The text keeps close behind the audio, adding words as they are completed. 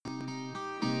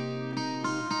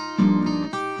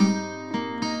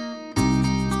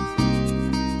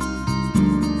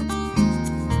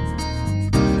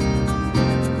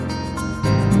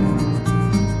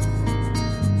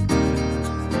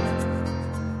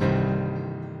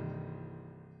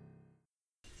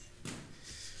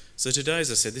So today, as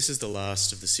I said, this is the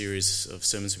last of the series of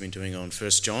sermons we've been doing on 1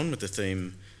 John with the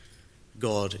theme,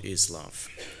 God is Love.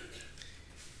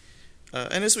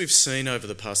 And as we've seen over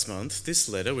the past month, this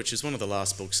letter, which is one of the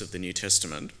last books of the New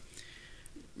Testament,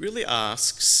 really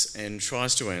asks and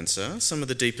tries to answer some of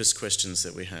the deepest questions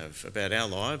that we have about our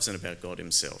lives and about God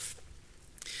himself.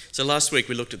 So last week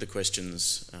we looked at the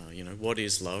questions, what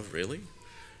is love really?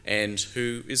 And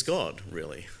who is God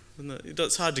really? And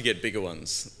it's hard to get bigger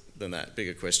ones than that,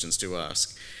 bigger questions to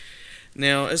ask.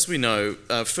 Now, as we know,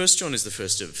 1 John is the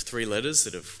first of three letters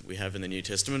that we have in the New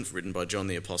Testament written by John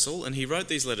the Apostle, and he wrote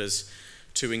these letters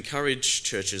to encourage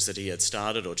churches that he had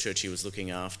started or church he was looking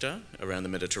after around the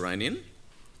Mediterranean.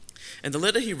 And the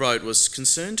letter he wrote was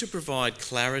concerned to provide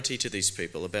clarity to these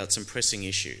people about some pressing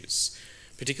issues,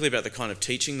 particularly about the kind of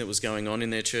teaching that was going on in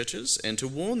their churches, and to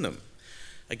warn them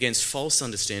against false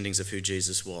understandings of who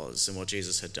Jesus was and what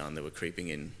Jesus had done that were creeping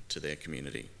into their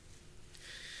community.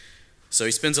 So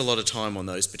he spends a lot of time on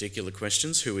those particular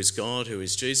questions: who is God, who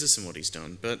is Jesus, and what he's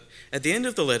done. But at the end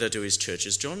of the letter to his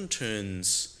churches, John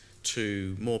turns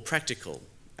to more practical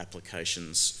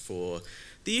applications for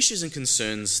the issues and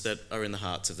concerns that are in the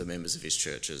hearts of the members of his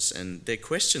churches, and they're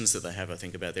questions that they have, I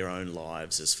think, about their own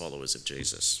lives as followers of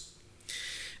Jesus.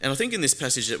 And I think in this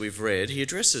passage that we've read, he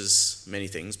addresses many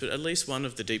things, but at least one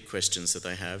of the deep questions that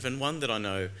they have, and one that I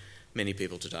know many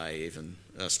people today even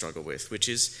struggle with, which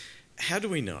is, how do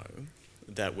we know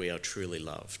that we are truly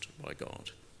loved by God?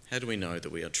 How do we know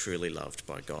that we are truly loved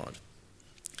by God?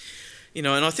 And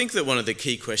I think that one of the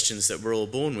key questions that we're all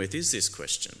born with is this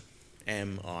question: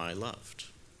 am I loved?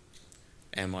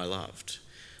 Am I loved?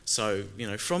 So,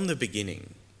 from the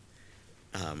beginning,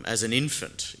 as an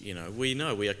infant, we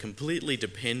know we are completely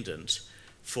dependent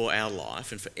for our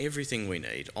life and for everything we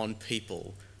need on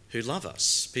people who love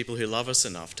us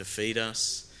enough to feed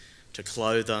us, to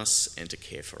clothe us, and to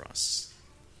care for us.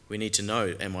 We need to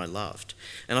know, am I loved?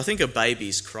 And I think a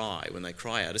baby's cry, when they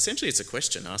cry out, essentially it's a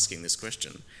question, asking this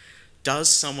question: does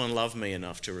someone love me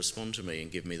enough to respond to me and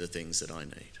give me the things that I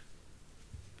need?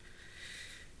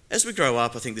 As we grow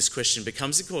up, I think this question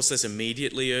becomes, of course, less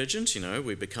immediately urgent.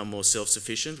 We become more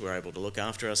self-sufficient, we're able to look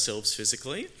after ourselves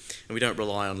physically, and we don't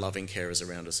rely on loving carers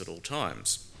around us at all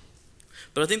times.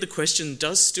 But I think the question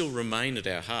does still remain at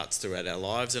our hearts throughout our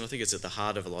lives, and I think it's at the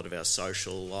heart of a lot of our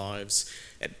social lives,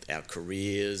 at our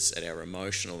careers, at our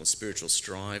emotional and spiritual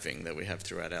striving that we have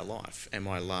throughout our life. Am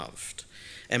I loved?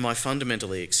 Am I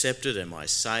fundamentally accepted? Am I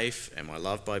safe? Am I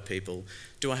loved by people?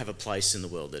 Do I have a place in the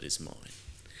world that is mine?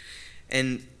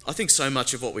 And I think so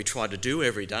much of what we try to do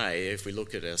every day, if we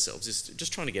look at ourselves, is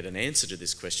just trying to get an answer to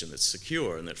this question that's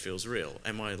secure and that feels real.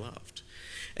 Am I loved?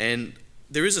 And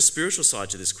there is a spiritual side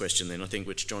to this question then, I think,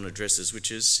 which John addresses,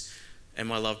 which is,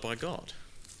 am I loved by God?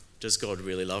 Does God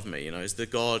really love me? Is the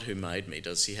God who made me,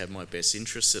 does he have my best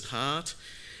interests at heart?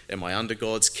 Am I under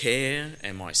God's care?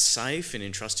 Am I safe in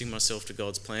entrusting myself to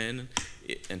God's plan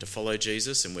and to follow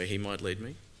Jesus and where he might lead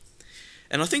me?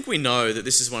 And I think we know that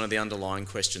this is one of the underlying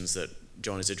questions that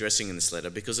John is addressing in this letter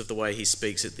because of the way he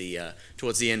speaks at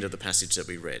towards the end of the passage that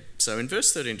we read. So in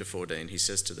verse 13 to 14, he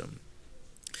says to them,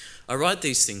 I write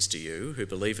these things to you who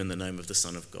believe in the name of the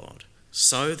Son of God,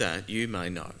 so that you may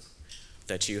know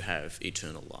that you have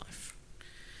eternal life.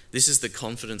 This is the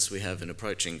confidence we have in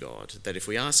approaching God, that if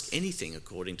we ask anything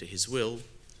according to his will,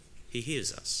 he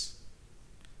hears us.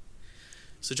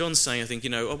 So John's saying, I think,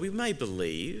 we may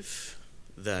believe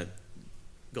that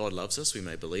God loves us, we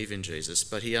may believe in Jesus,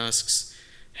 but he asks,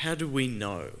 how do we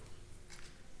know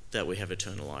that we have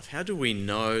eternal life? How do we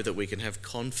know that we can have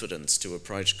confidence to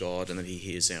approach God and that he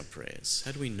hears our prayers?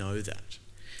 How do we know that?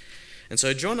 And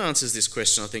so John answers this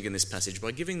question, I think, in this passage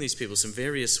by giving these people some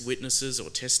various witnesses or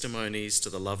testimonies to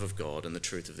the love of God and the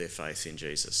truth of their faith in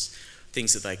Jesus,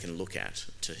 things that they can look at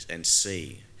and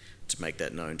see to make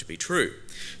that known to be true.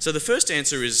 So the first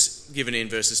answer is given in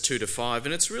verses 2 to 5,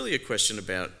 and it's really a question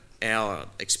about our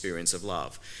experience of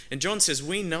love. And John says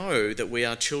we know that we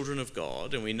are children of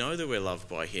God and we know that we're loved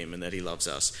by him and that he loves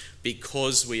us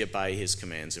because we obey his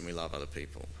commands and we love other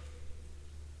people.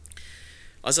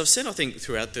 As I've said, I think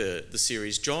throughout the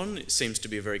series, John seems to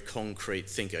be a very concrete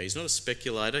thinker. He's not a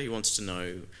speculator. He wants to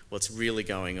know what's really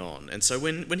going on. And so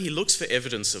when he looks for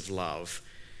evidence of love,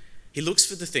 he looks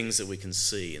for the things that we can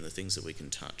see and the things that we can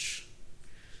touch.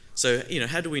 So,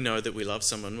 how do we know that we love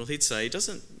someone? Well, he'd say,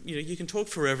 you can talk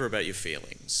forever about your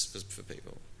feelings for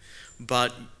people.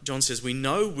 But John says we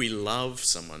know we love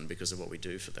someone because of what we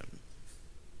do for them.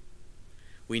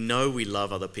 We know we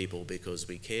love other people because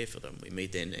we care for them. We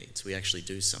meet their needs. We actually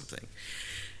do something.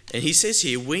 And he says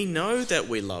here, we know that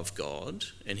we love God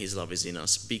and his love is in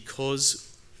us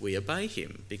because we obey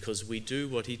him, because we do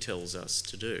what he tells us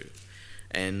to do.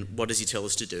 And what does he tell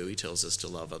us to do? He tells us to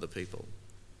love other people.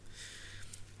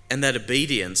 And that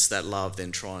obedience, that love,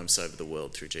 then triumphs over the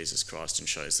world through Jesus Christ and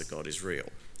shows that God is real.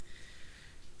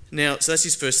 Now, so that's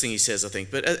his first thing he says, I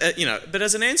think. But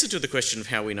as an answer to the question of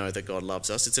how we know that God loves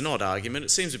us, it's an odd argument.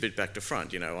 It seems a bit back to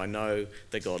front. I know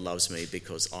that God loves me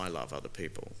because I love other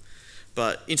people.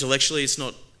 But intellectually,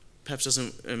 perhaps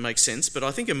doesn't make sense. But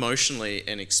I think emotionally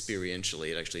and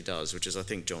experientially, it actually does, which is, I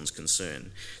think, John's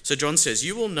concern. So John says,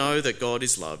 you will know that God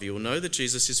is love. You will know that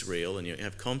Jesus is real, and you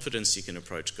have confidence you can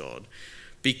approach God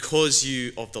because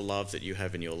of the love that you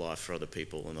have in your life for other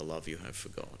people and the love you have for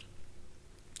God.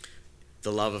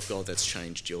 The love of God that's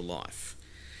changed your life.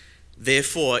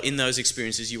 Therefore, in those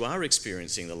experiences, you are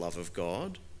experiencing the love of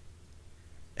God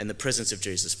and the presence of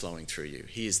Jesus flowing through you.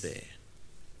 He is there.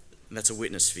 And that's a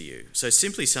witness for you. So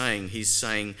simply saying, he's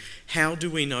saying, how do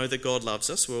we know that God loves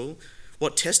us? Well,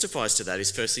 what testifies to that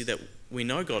is firstly that we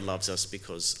know God loves us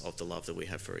because of the love that we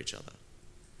have for each other.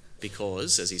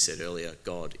 Because, as he said earlier,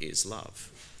 God is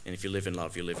love. And if you live in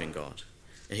love, you live in God.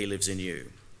 And he lives in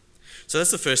you. So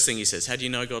that's the first thing he says. How do you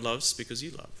know God loves? Because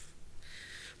you love.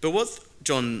 But what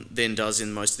John then does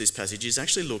in most of this passage is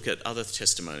actually look at other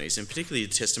testimonies, and particularly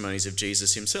the testimonies of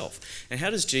Jesus himself. And how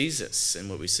does Jesus and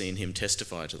what we see in him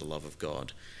testify to the love of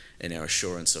God and our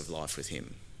assurance of life with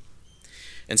him?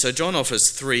 And so John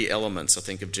offers three elements, I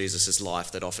think, of Jesus'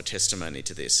 life that offer testimony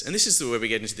to this. And this is where we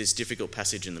get into this difficult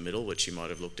passage in the middle, which you might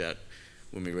have looked at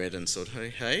when we read and thought,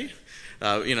 hey.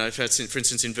 For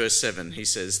instance, in verse 7, he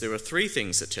says, there are three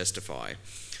things that testify: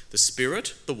 the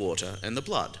Spirit, the water, and the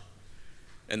blood.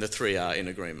 And the three are in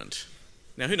agreement.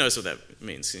 Now, who knows what that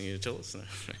means? Can you tell us?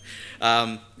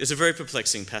 No. It's a very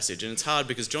perplexing passage, and it's hard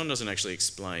because John doesn't actually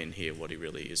explain here what he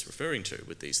really is referring to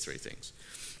with these three things.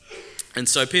 And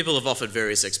so people have offered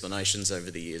various explanations over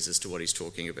the years as to what he's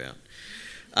talking about.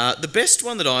 The best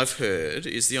one that I've heard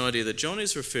is the idea that John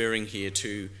is referring here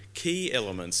to key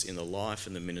elements in the life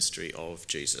and the ministry of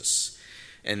Jesus,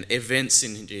 and events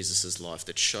in Jesus' life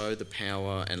that show the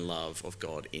power and love of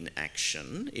God in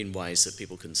action in ways that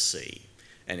people can see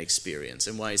and experience,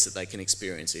 in ways that they can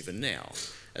experience even now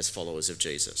as followers of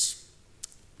Jesus.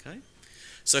 Okay?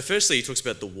 So firstly, he talks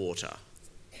about the water.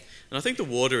 And I think the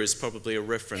water is probably a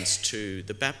reference to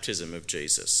the baptism of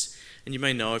Jesus. And you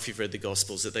may know, if you've read the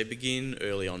Gospels, that they begin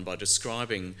early on by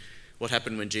describing what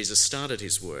happened when Jesus started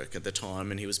his work at the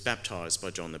time and he was baptised by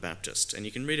John the Baptist. And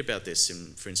you can read about this,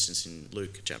 for instance, in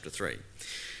Luke chapter 3.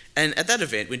 And at that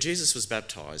event, when Jesus was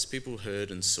baptised, people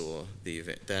heard and saw the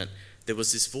event, that there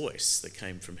was this voice that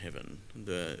came from heaven,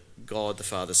 God the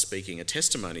Father speaking a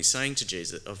testimony, saying to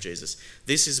Jesus,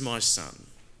 "This is my Son,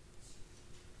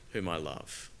 whom I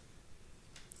love."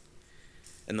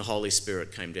 And the Holy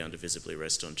Spirit came down to visibly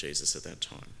rest on Jesus at that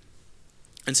time.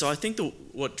 And so I think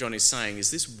what John is saying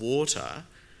is this water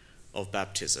of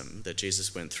baptism that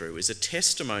Jesus went through is a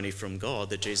testimony from God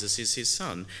that Jesus is his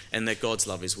Son and that God's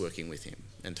love is working with him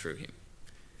and through him.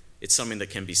 It's something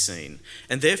that can be seen.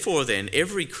 And therefore then,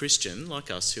 every Christian like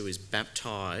us who is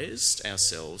baptised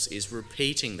ourselves is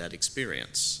repeating that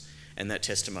experience and that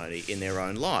testimony in their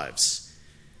own lives.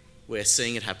 We're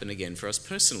seeing it happen again for us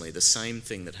personally. The same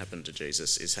thing that happened to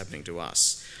Jesus is happening to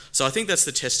us. So I think that's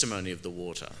the testimony of the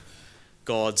water.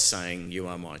 God saying, "You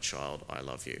are my child, I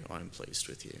love you, I am pleased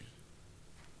with you."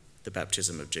 The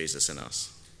baptism of Jesus in us.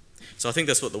 So I think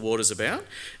that's what the water's about.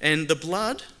 And the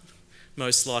blood,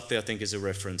 most likely, I think, is a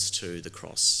reference to the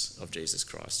cross of Jesus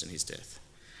Christ and his death.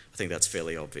 I think that's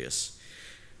fairly obvious.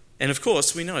 And of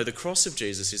course, we know the cross of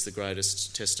Jesus is the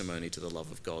greatest testimony to the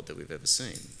love of God that we've ever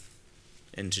seen,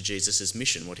 and to Jesus'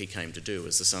 mission, what he came to do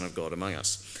as the Son of God among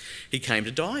us. He came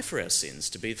to die for our sins,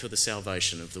 to be for the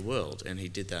salvation of the world, and he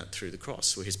did that through the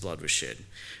cross where his blood was shed.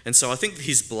 And so I think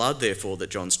his blood, therefore,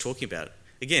 that John's talking about,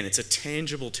 again, it's a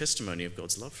tangible testimony of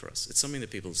God's love for us. It's something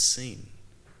that people have seen.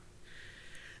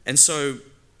 And so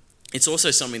it's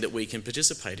also something that we can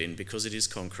participate in because it is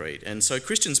concrete. And so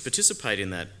Christians participate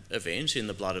in that event, in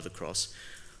the blood of the cross,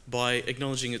 by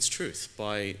acknowledging its truth,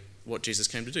 by what Jesus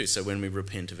came to do. So when we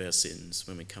repent of our sins,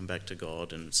 when we come back to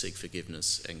God and seek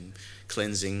forgiveness and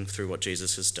cleansing through what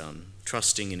Jesus has done,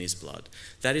 trusting in his blood,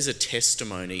 that is a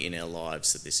testimony in our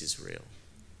lives that this is real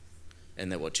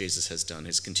and that what Jesus has done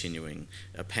is continuing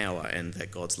power and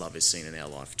that God's love is seen in our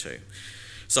life too.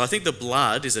 So I think the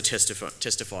blood is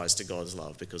testifies to God's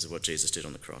love because of what Jesus did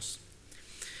on the cross.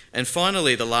 And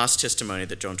finally, the last testimony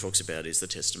that John talks about is the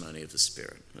testimony of the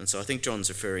Spirit. And so I think John's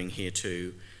referring here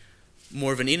to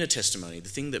more of an inner testimony, the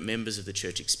thing that members of the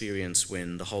church experience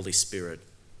when the Holy Spirit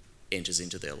enters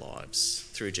into their lives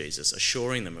through Jesus,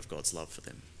 assuring them of God's love for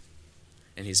them.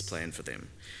 and his plan for them,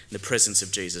 and the presence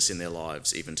of Jesus in their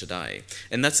lives even today.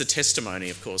 And that's a testimony,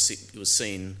 of course, it was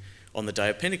seen on the day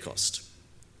of Pentecost,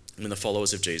 when the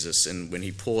followers of Jesus and when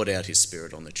he poured out his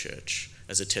Spirit on the church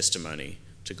as a testimony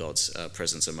to God's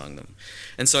presence among them.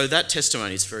 And so that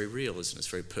testimony is very real, isn't it? It's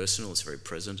very personal, it's very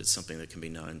present, it's something that can be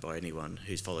known by anyone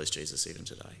who follows Jesus even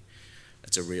today.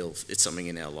 It's something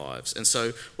in our lives. And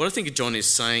so what I think John is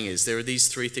saying is there are these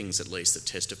three things at least that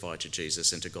testify to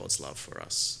Jesus and to God's love for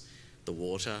us: the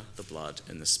water, the blood,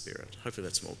 and the Spirit. Hopefully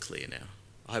that's more clear now.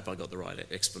 I hope I got the right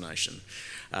explanation.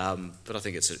 But I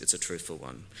think it's a truthful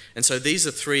one. And so these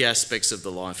are three aspects of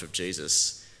the life of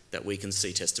Jesus that we can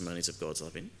see testimonies of God's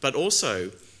love in, but also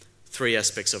three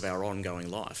aspects of our ongoing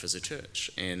life as a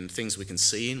church, and things we can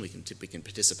see in, we can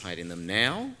participate in them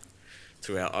now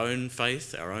through our own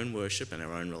faith, our own worship, and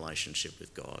our own relationship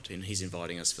with God. And he's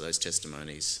inviting us for those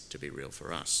testimonies to be real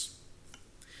for us.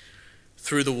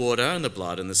 Through the water and the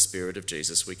blood and the Spirit of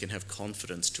Jesus, we can have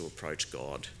confidence to approach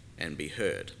God and be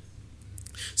heard.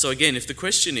 So again, if the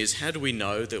question is, how do we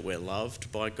know that we're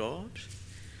loved by God?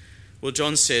 Well,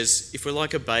 John says, if we're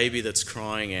like a baby that's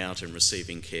crying out and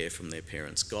receiving care from their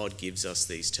parents, God gives us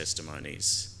these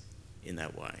testimonies in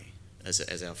that way,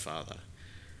 as our Father.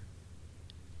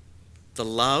 The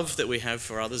love that we have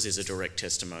for others is a direct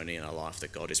testimony in our life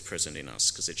that God is present in us,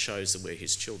 because it shows that we're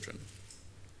his children.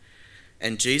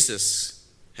 And Jesus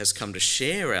has come to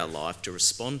share our life, to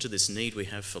respond to this need we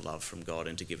have for love from God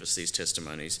and to give us these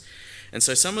testimonies. And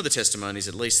so some of the testimonies,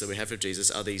 at least, that we have of Jesus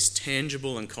are these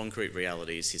tangible and concrete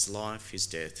realities: his life, his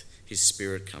death, his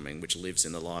Spirit coming, which lives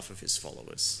in the life of his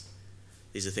followers.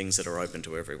 These are things that are open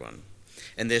to everyone.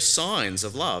 And they're signs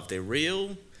of love. They're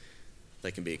real,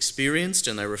 they can be experienced,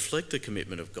 and they reflect the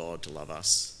commitment of God to love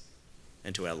us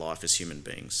and to our life as human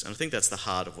beings. And I think that's the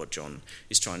heart of what John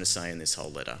is trying to say in this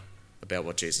whole letter about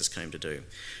what Jesus came to do.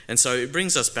 And so it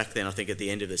brings us back then, I think, at the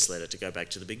end of this letter, to go back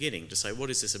to the beginning, to say, what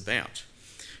is this about?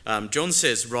 John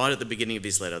says right at the beginning of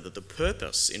his letter that the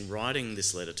purpose in writing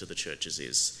this letter to the churches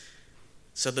is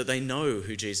so that they know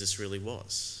who Jesus really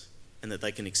was and that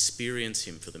they can experience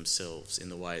him for themselves in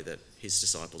the way that his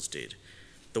disciples did,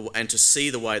 and to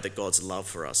see the way that God's love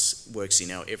for us works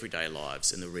in our everyday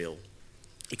lives and the real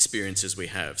experiences we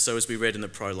have. So as we read in the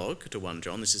prologue to 1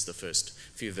 John, this is the first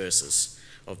few verses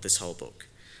of this whole book.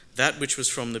 That which was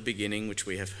from the beginning, which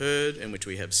we have heard and which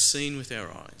we have seen with our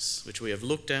eyes, which we have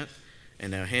looked at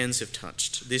and our hands have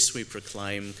touched, this we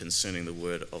proclaim concerning the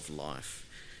word of life.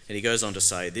 And he goes on to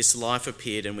say, this life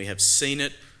appeared and we have seen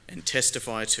it and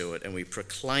testify to it, and we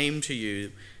proclaim to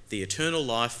you the eternal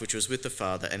life which was with the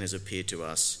Father and has appeared to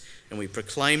us. And we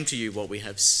proclaim to you what we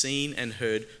have seen and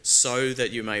heard, so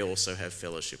that you may also have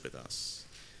fellowship with us.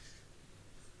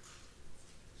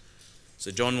 So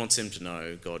John wants them to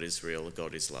know God is real,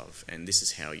 God is love. And this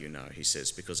is how you know, he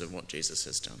says, because of what Jesus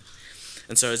has done.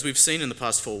 And so as we've seen in the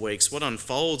past 4 weeks, what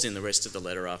unfolds in the rest of the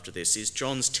letter after this is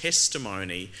John's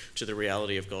testimony to the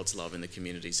reality of God's love in the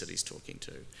communities that he's talking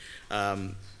to.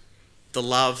 The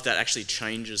love that actually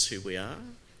changes who we are,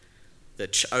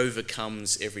 that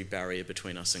overcomes every barrier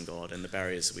between us and God and the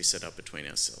barriers that we set up between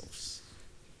ourselves.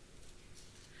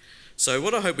 So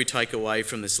what I hope we take away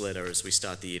from this letter as we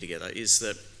start the year together is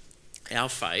that our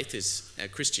faith, our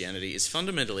Christianity, is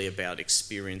fundamentally about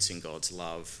experiencing God's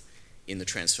love in the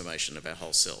transformation of our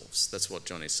whole selves. That's what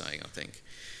John is saying, I think.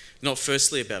 Not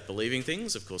firstly about believing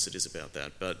things, of course it is about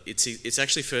that, but it's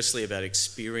actually firstly about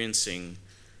experiencing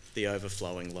the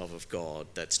overflowing love of God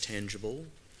that's tangible,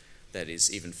 that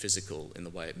is even physical in the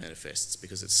way it manifests,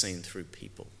 because it's seen through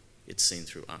people. It's seen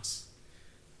through us.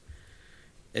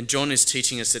 And John is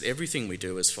teaching us that everything we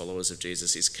do as followers of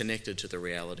Jesus is connected to the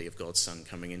reality of God's Son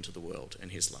coming into the world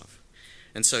and his love.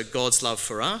 And so God's love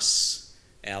for us,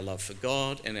 our love for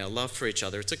God, and our love for each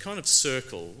other, it's a kind of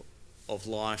circle of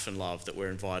life and love that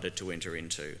we're invited to enter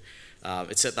into.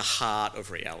 It's at the heart of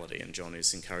reality, and John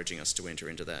is encouraging us to enter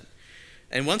into that.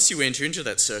 And once you enter into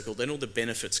that circle, then all the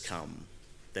benefits come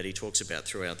that he talks about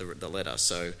throughout the letter.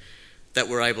 So that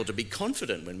we're able to be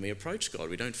confident when we approach God.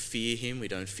 We don't fear him, we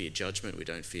don't fear judgment, we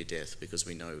don't fear death, because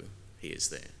we know he is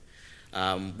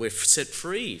there. We're set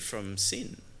free from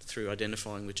sin through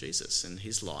identifying with Jesus and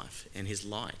his life and his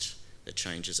light that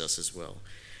changes us as well.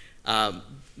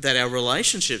 That our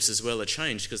relationships as well are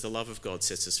changed because the love of God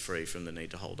sets us free from the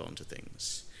need to hold on to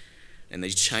things. And he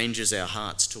changes our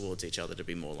hearts towards each other to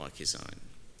be more like his own.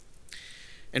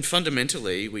 And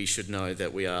fundamentally, we should know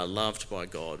that we are loved by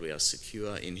God, we are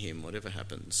secure in him, whatever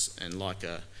happens, and like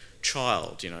a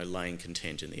child, laying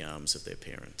content in the arms of their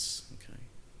parents, okay?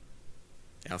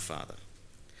 Our Father.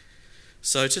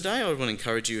 So today I want to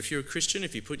encourage you, if you're a Christian,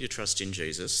 if you put your trust in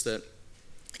Jesus, that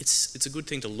it's a good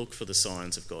thing to look for the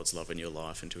signs of God's love in your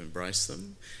life and to embrace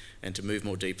them and to move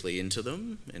more deeply into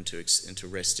them and to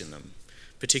rest in them,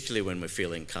 particularly when we're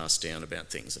feeling cast down about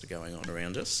things that are going on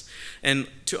around us. And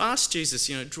to ask Jesus,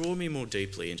 draw me more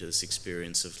deeply into this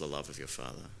experience of the love of your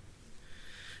Father.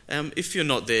 If you're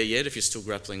not there yet, if you're still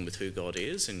grappling with who God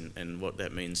is and what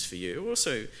that means for you,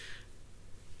 also,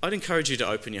 I'd encourage you to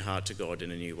open your heart to God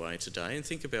in a new way today and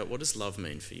think about, what does love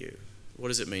mean for you? What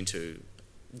does it mean to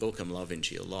welcome love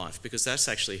into your life? Because that's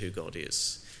actually who God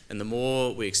is. And the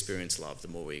more we experience love, the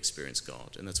more we experience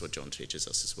God. And that's what John teaches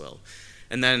us as well.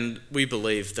 And then we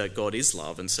believe that God is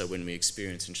love, and so when we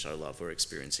experience and show love, we're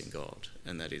experiencing God.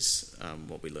 And that is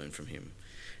what we learn from him.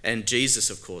 And Jesus,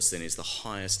 of course, then is the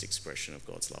highest expression of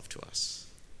God's love to us.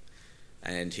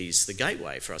 And he's the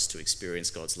gateway for us to experience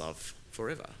God's love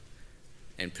forever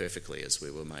and perfectly as we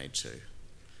were made to.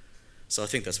 So I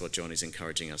think that's what John is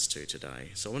encouraging us to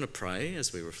today. So I want to pray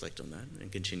as we reflect on that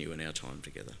and continue in our time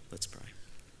together. Let's pray.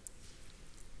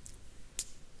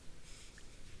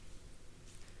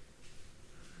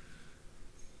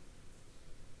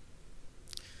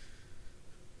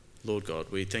 Lord God,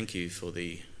 we thank you for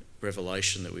the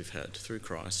revelation that we've had through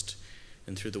Christ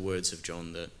and through the words of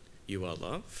John that you are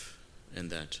love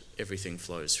and that everything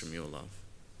flows from your love.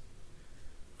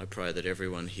 I pray that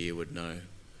everyone here would know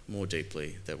more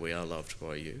deeply that we are loved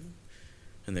by you,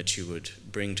 and that you would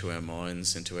bring to our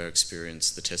minds and to our experience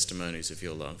the testimonies of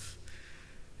your love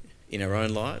in our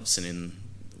own lives and in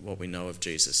what we know of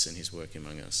Jesus and his work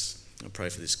among us. I pray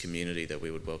for this community that we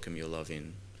would welcome your love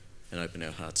in and open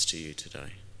our hearts to you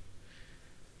today.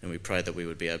 And we pray that we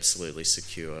would be absolutely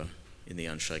secure in the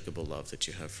unshakable love that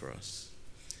you have for us.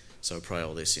 So I pray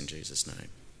all this in Jesus' name.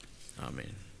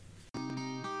 Amen.